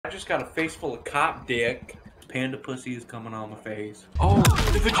just got a face full of cop dick. Panda pussy is coming on my face. Oh,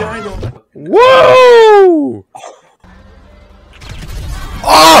 the vagina! Whoa!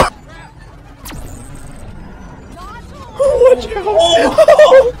 Oh! Watch out!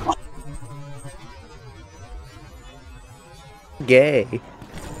 Oh! Gay.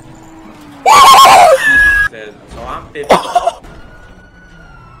 So I'm 50.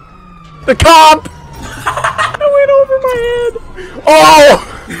 The cop! I went over my head. Oh!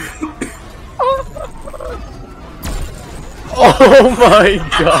 Oh my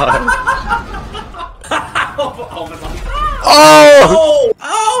god! Oh my god! Oh!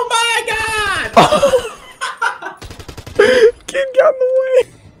 Oh my god! Kid got in the way.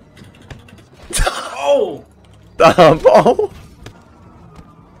 Oh! Oh!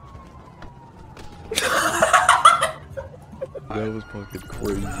 That was fucking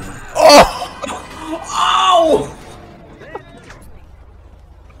crazy. Oh! Oh!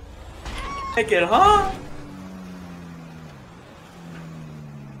 Take it, huh?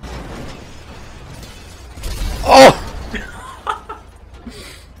 Oh!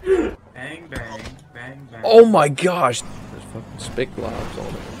 Bang, bang, bang, bang. Oh my gosh! There's fucking spick globs on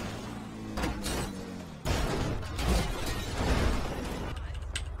it.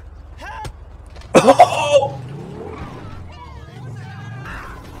 Oh!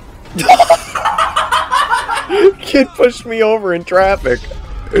 Kid pushed me over in traffic.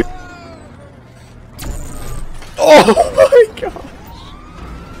 Oh my gosh!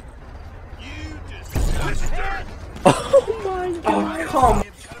 Oh my god! Oh, come!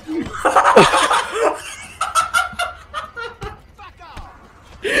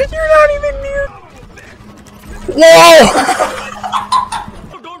 You're not even near. Whoa!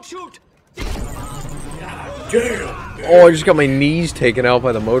 Don't shoot! Damn! Oh, I just got my knees taken out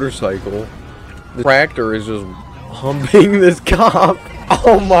by the motorcycle. The tractor is just humping this cop.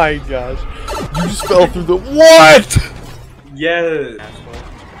 Oh my gosh! You just fell through the what? Yes.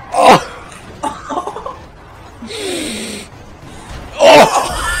 Oh!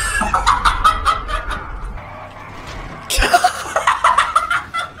 Oh!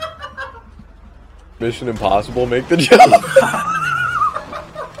 Mission Impossible, make the jump.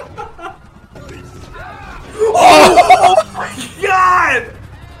 Oh my god!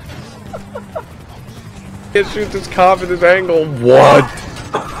 Can't shoot this cop at this angle. What?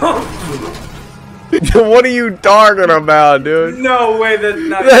 What are you talking about, dude? No way, that's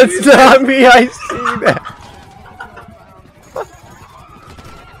not. That's not me. I see that.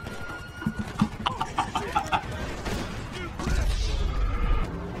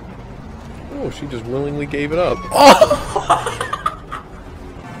 Oh, she just willingly gave it up. Oh!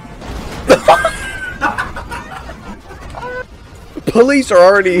 Police are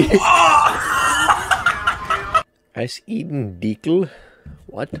already. As Eden Deacle?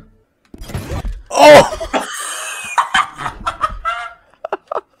 What? Oh!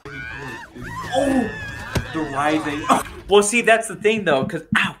 Oh! The rising. Well, see, that's the thing, though, because.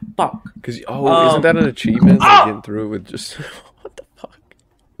 Ow, fuck. Because, isn't that an achievement? Like getting through it with just. What the fuck?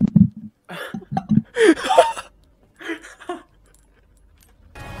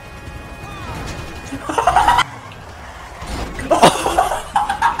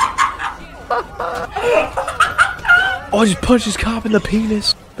 Oh, I just punched this cop in the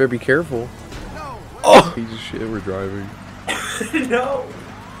penis. Better be careful. Oh, piece of shit, we're driving. No.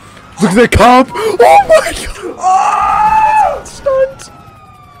 Look at that cop! Oh my god! Oh! Stunt!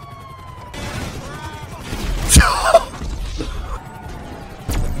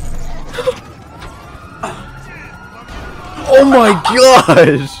 Oh my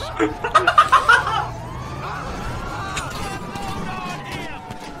gosh!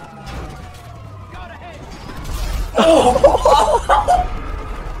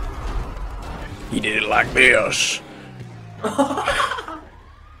 He did it like this. Let's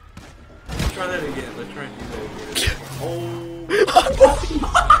try that again. Let's try and do that again.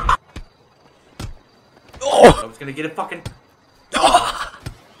 Oh. I was gonna get a fucking.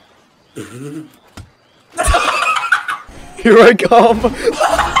 Here I come.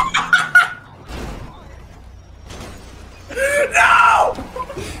 No!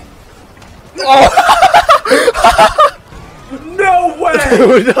 Oh. No way!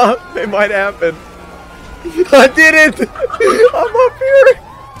 It might happen. I did it! I'm up here!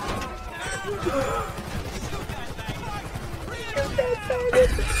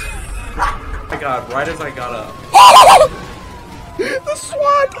 Oh my god, right as I got up. The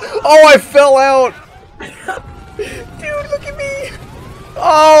SWAT! Oh, I fell out! Dude, look at me!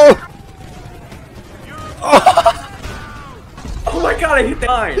 Oh! Oh my god, I hit the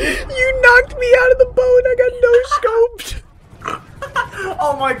line! You knocked me out of the boat, I got no scoped!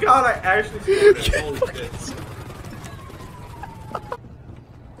 Oh my god, I actually scared it. Holy shit.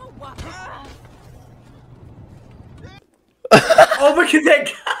 Oh, look at that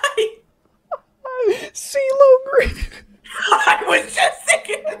guy! CeeLo Green. I was just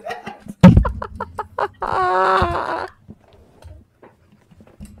thinking of that!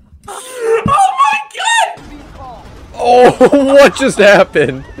 Oh my god! Oh, what just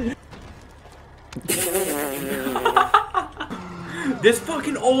happened? This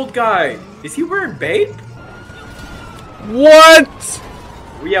fucking old guy. Is he wearing Bape? What?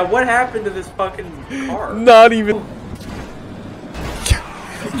 Yeah, what happened to this fucking car? Not even.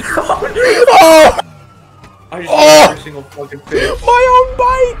 Oh! I just hit every single fucking fish. My own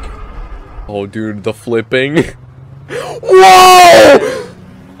bike! Oh, dude, the flipping. Whoa!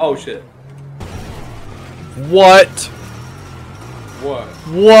 Oh, shit. What? What?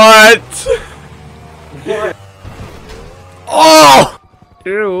 What? What? Oh!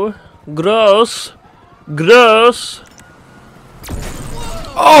 Ew. Gross. Gross.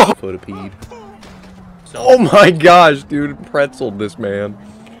 Oh! Photopede. Oh my gosh, dude. Pretzeled this man.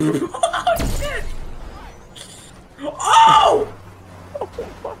 Oh, shit! Oh!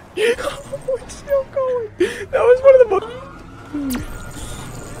 Oh, it's still going. That was one of the most.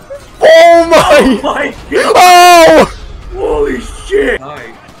 Oh my! Oh my god! Oh! Holy shit!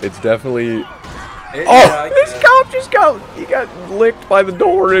 Nice. It's definitely. Yeah, Oh! This cop just got. He got licked by the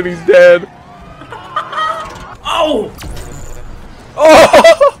door and he's dead. Oh!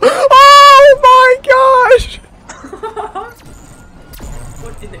 Oh! Oh my gosh!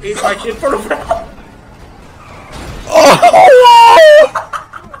 What in the I in front of him? Oh!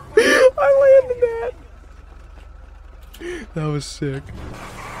 I landed that. That was sick.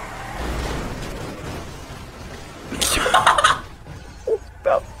 What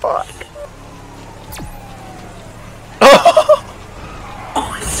the fuck?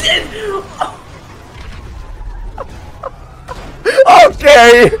 Oh shit!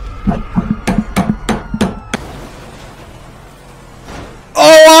 Okay!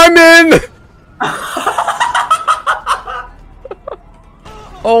 Oh, I'm in!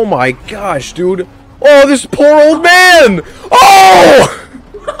 Oh my gosh, dude. Oh, this poor old man! Oh!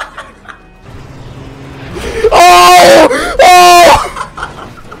 Oh! Oh!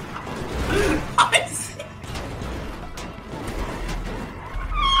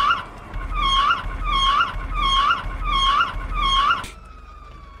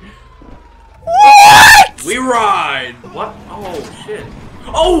 What? We ride! What? Oh shit.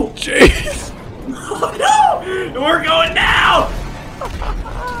 Oh! Jeez! Oh no! We're going now!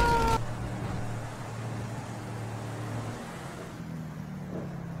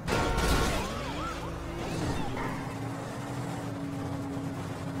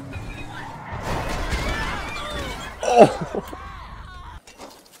 Oh!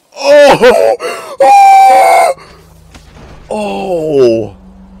 Oh! Oh! Oh!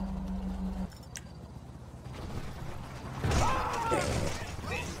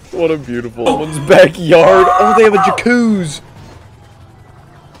 What a beautiful one's backyard. Oh, they have a jacuzzi.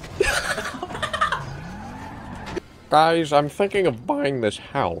 Guys, I'm thinking of buying this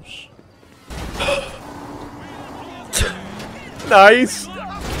house. Nice.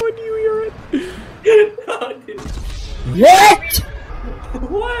 When do you hear it? Oh, dude. What?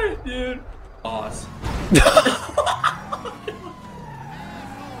 What, dude? Boss.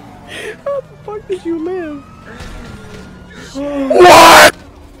 How the fuck did you live? What?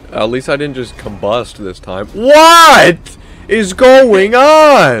 At least I didn't just combust this time. What is going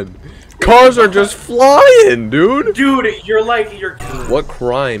on? Cars are just flying, dude. Dude, you're like, you're... What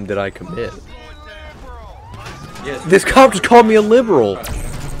crime did I commit? Yes. This cop just called me a liberal.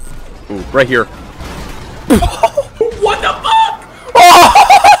 Ooh, right here. What the fuck? Oh!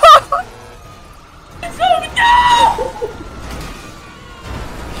 No!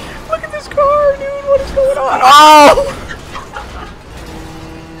 Look at this car, dude. What is going on? Oh!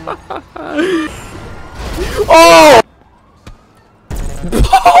 Oh!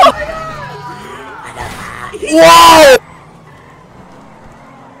 Whoa!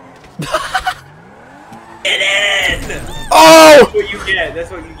 Get in! Oh! That's what you get.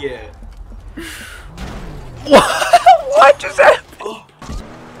 That's what you get. What just happened?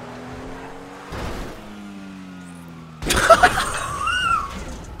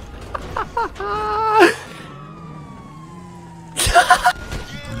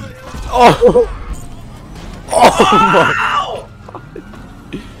 Oh! Oh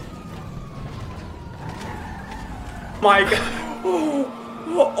My god.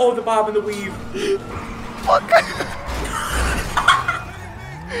 Oh, the bob and the weave.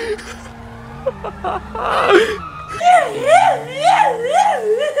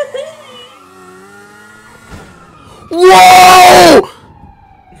 Whoa!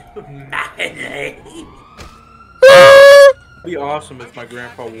 It'd be awesome if my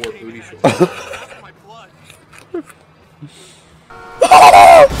grandpa wore booty shorts.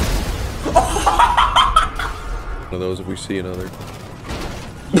 One of those if we see another.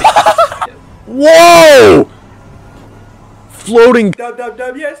 Whoa! Floating. Dub dub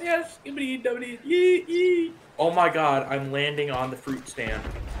dub, yes yes. Skibbity dubbity yee yee. Oh my god, I'm landing on the fruit stand.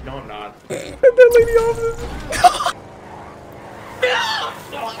 No, I'm not. And that lady office.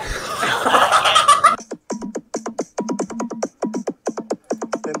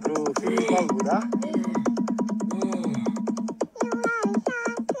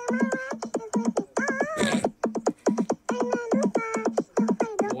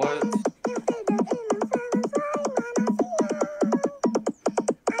 What? What?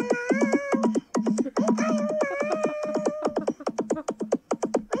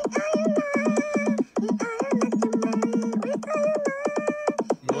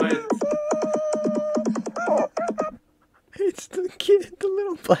 It's the kid, the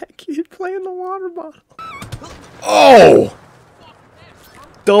little black kid playing the water bottle. Oh!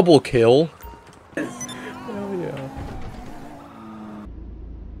 Double kill. Hell yeah.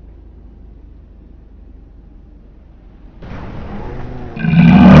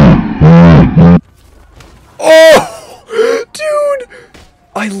 Oh! Dude!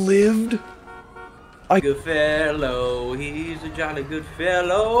 I lived. Good fellow, he's a jolly good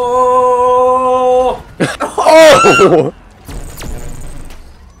fellow. Oh!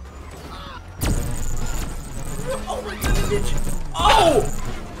 Oh my god, bitch! Oh!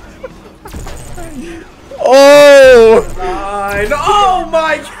 Oh! Nine. Oh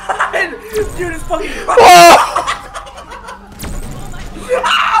my god! Dude, it's fucking Oh!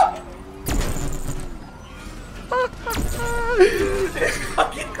 It's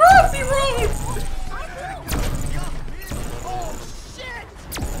fucking Crossy Road!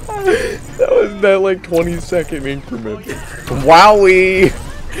 That was that like 20-second increment. Wowie!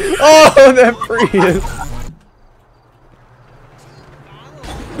 Oh, that Prius!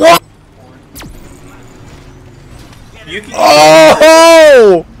 What? You can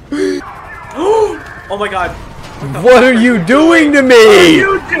Oh! Oh my god. What are you doing to What are me?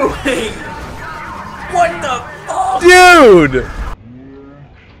 you doing? What the fuck? Dude!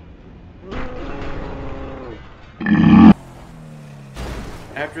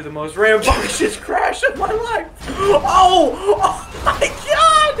 After the most rambunctious crash of my life. Oh! Oh my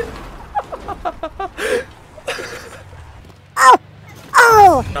god!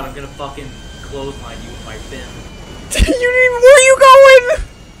 Oh! I'm gonna fucking clothesline you with my fin. You didn't even, where are you going?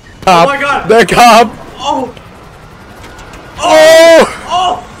 Cop. Oh my god! The cop! Oh! Oh!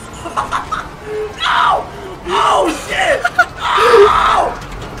 Oh! Ow! Oh shit! Ow!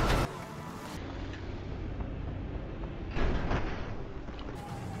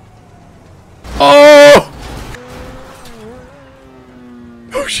 Oh!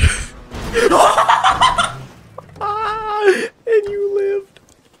 Oh shit! And you lived.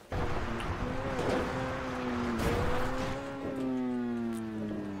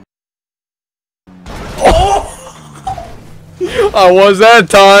 Oh! I was that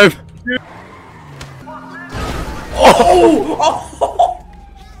time. Oh! Oh!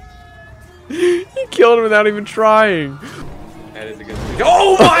 He killed him without even trying. That is a good thing.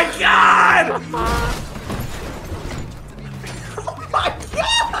 Oh my god! Oh my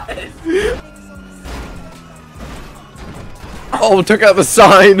god! Oh, took out the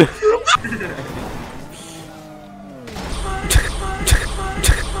sign.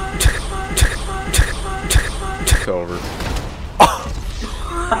 It's over.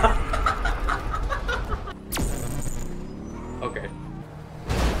 Okay.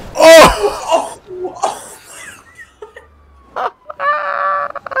 Oh!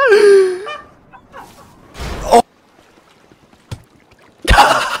 Oh!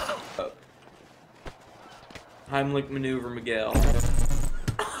 Heimlich maneuver Miguel.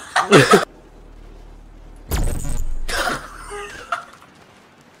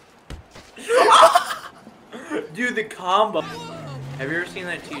 Dude, the combo. Have you ever seen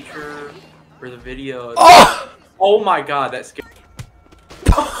that teacher or the video? Oh! Oh my god, that scared.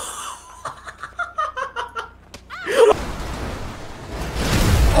 Oh!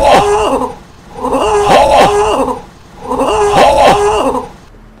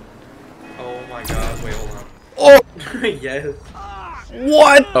 Oh my god, wait, hold on. Oh! Yes.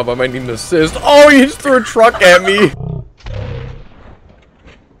 What? Oh, I might need an assist. Oh, you just threw a truck at me.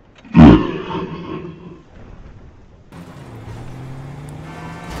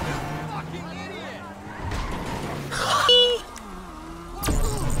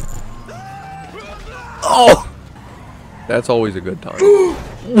 Oh! That's always a good time.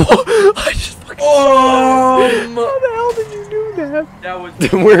 I just fucking How the hell did you do that? That was...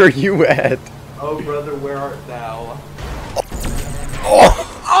 Where are you at? Oh, brother, where art thou? Oh!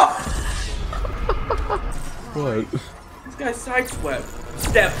 What? This guy sideswept.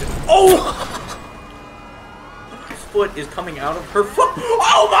 Stepped. Oh! His foot is coming out of her foot.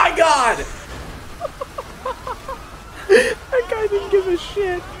 Oh my god! That guy didn't give a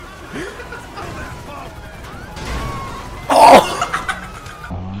shit. Oh!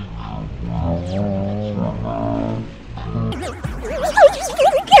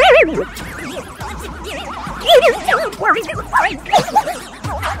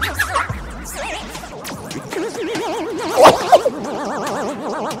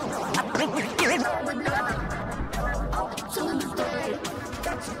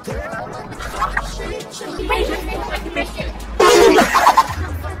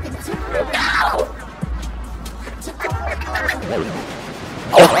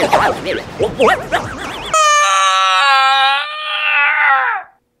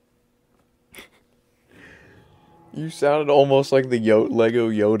 You sounded almost like the Lego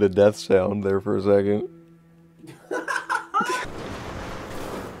Yoda death sound there for a second.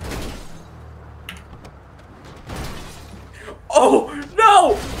 Oh,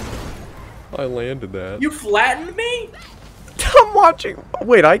 no! I landed that. You flattened me? I'm watching.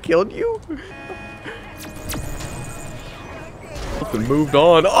 Wait, I killed you? And moved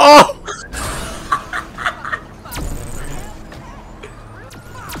on. Oh!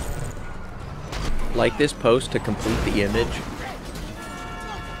 Like this post to complete the image.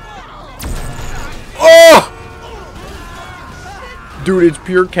 Oh! Dude, it's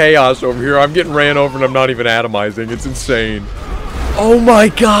pure chaos over here. I'm getting ran over and I'm not even atomizing. It's insane. Oh my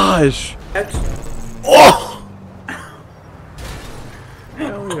gosh! That's... Oh!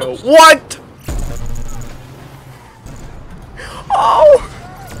 Hell no. What? Oh!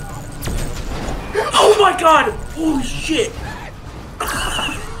 Oh my god! Holy shit!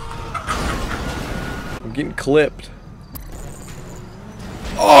 I'm getting clipped.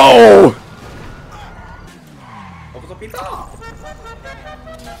 Oh!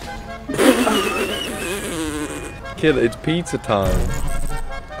 Kid, it's pizza time.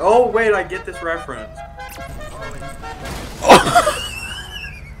 Oh wait, I get this reference.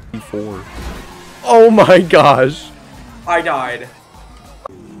 Four. Oh my gosh! I died.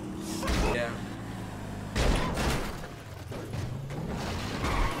 Yeah.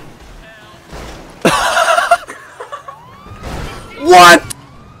 What?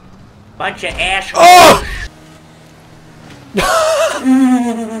 Bunch of assholes. Oh!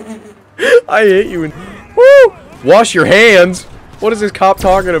 I hate you. Woo! Wash your hands. What is this cop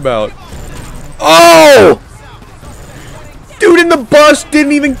talking about? Oh! Dude in the bus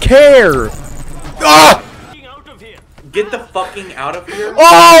didn't even care. Ah! Get the fucking out of here.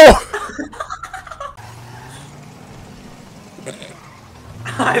 Oh!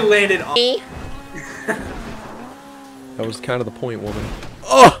 I landed on. That was kind of the point, woman.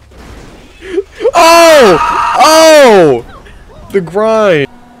 Oh! Oh! Oh! The grind.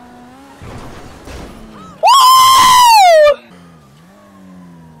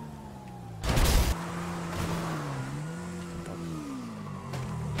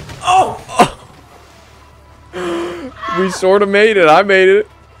 Oh! We sort of made it. I made it.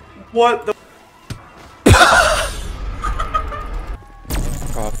 What the?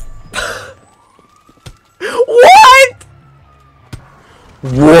 What?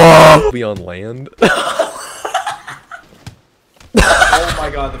 Whoa! Be on land. Oh my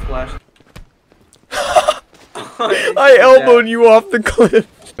god, the flash. I elbowed you off the cliff.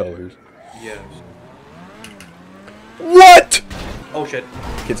 Colors. Yes. What? Oh shit.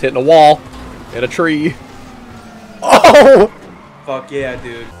 Kid's hitting a wall and a tree. Oh! Fuck yeah,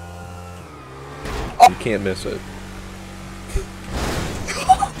 dude. You can't miss it.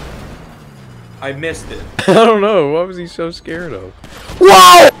 I missed it. I don't know. What was he so scared of?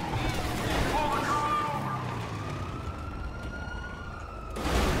 Whoa!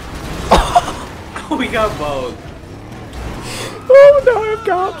 We got both. Oh no, I have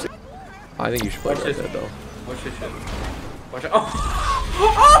cops. I think you should play Watch Red this. Dead though. Watch this shit. Watch it. Oh!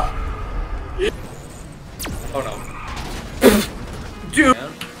 Oh no. Dude!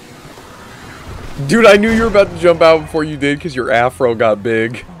 Dude, I knew you were about to jump out before you did because your afro got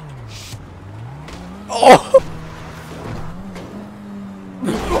big. Oh!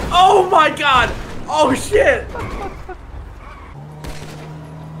 Oh my god! Oh shit!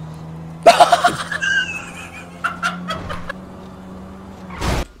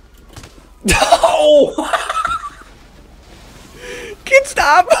 Oh! Kid,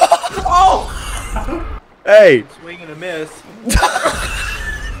 stop! Oh! Hey! Swing and a miss.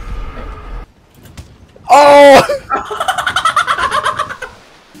 Oh!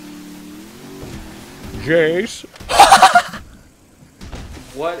 Jace.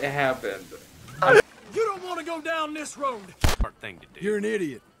 What happened? You don't want to go down this road. Smart thing to do. You're an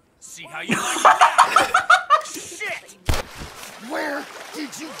idiot. See how you like it now. Shit! Where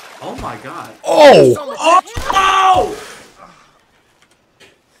did you? Oh my god. Oh! Oh!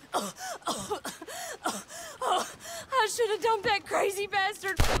 I should have dumped that crazy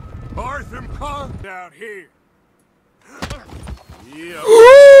bastard. Arthur Pond out here. Yeah.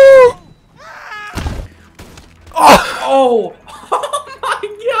 Oh! Oh my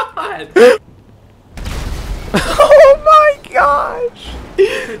god! Oh my gosh!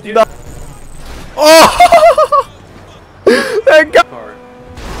 Dude, Oh! That guy! card.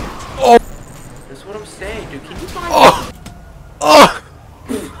 Oh! That's what I'm saying, dude. Can you find Oh! Oh!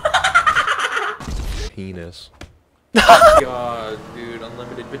 Penis. God, dude,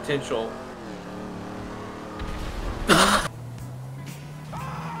 unlimited potential.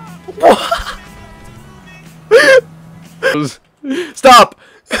 Stop!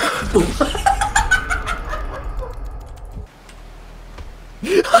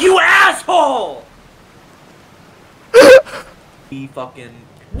 You asshole! He fucking.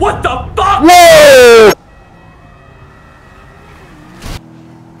 What the fuck? Whoa!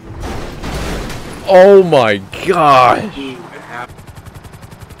 Oh my gosh! Dude,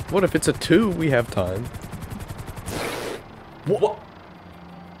 What if it's a 2? We have time. what?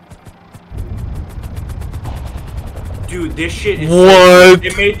 Dude, this shit is. What?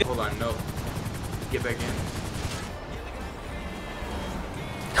 It made. Hold on, no. Get back in.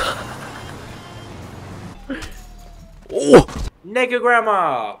 Oh! Nigga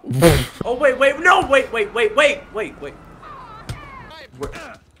grandma! Oh wait, wait, no, wait.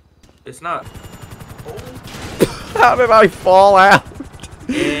 It's not. How did I fall out?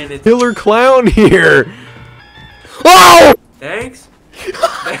 And it's. Killer clown here! Oh! Thanks.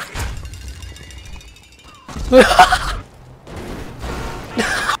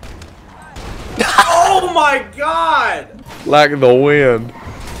 Oh my god! Lack of the wind.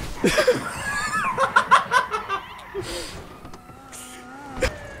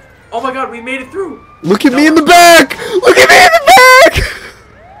 Oh my god, we made it through! Look at me in the back! Look at me in the back!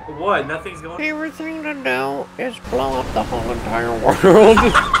 What? Nothing's going on. Favorite thing to do is blow up the whole entire world.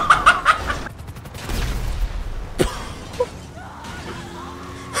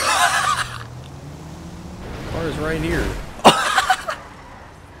 Car is right here.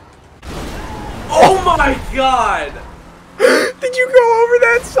 Oh my god! Did you go over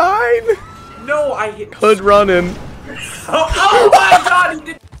that sign? No, I hit. Hood running. Oh my god! He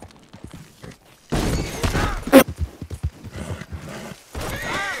did.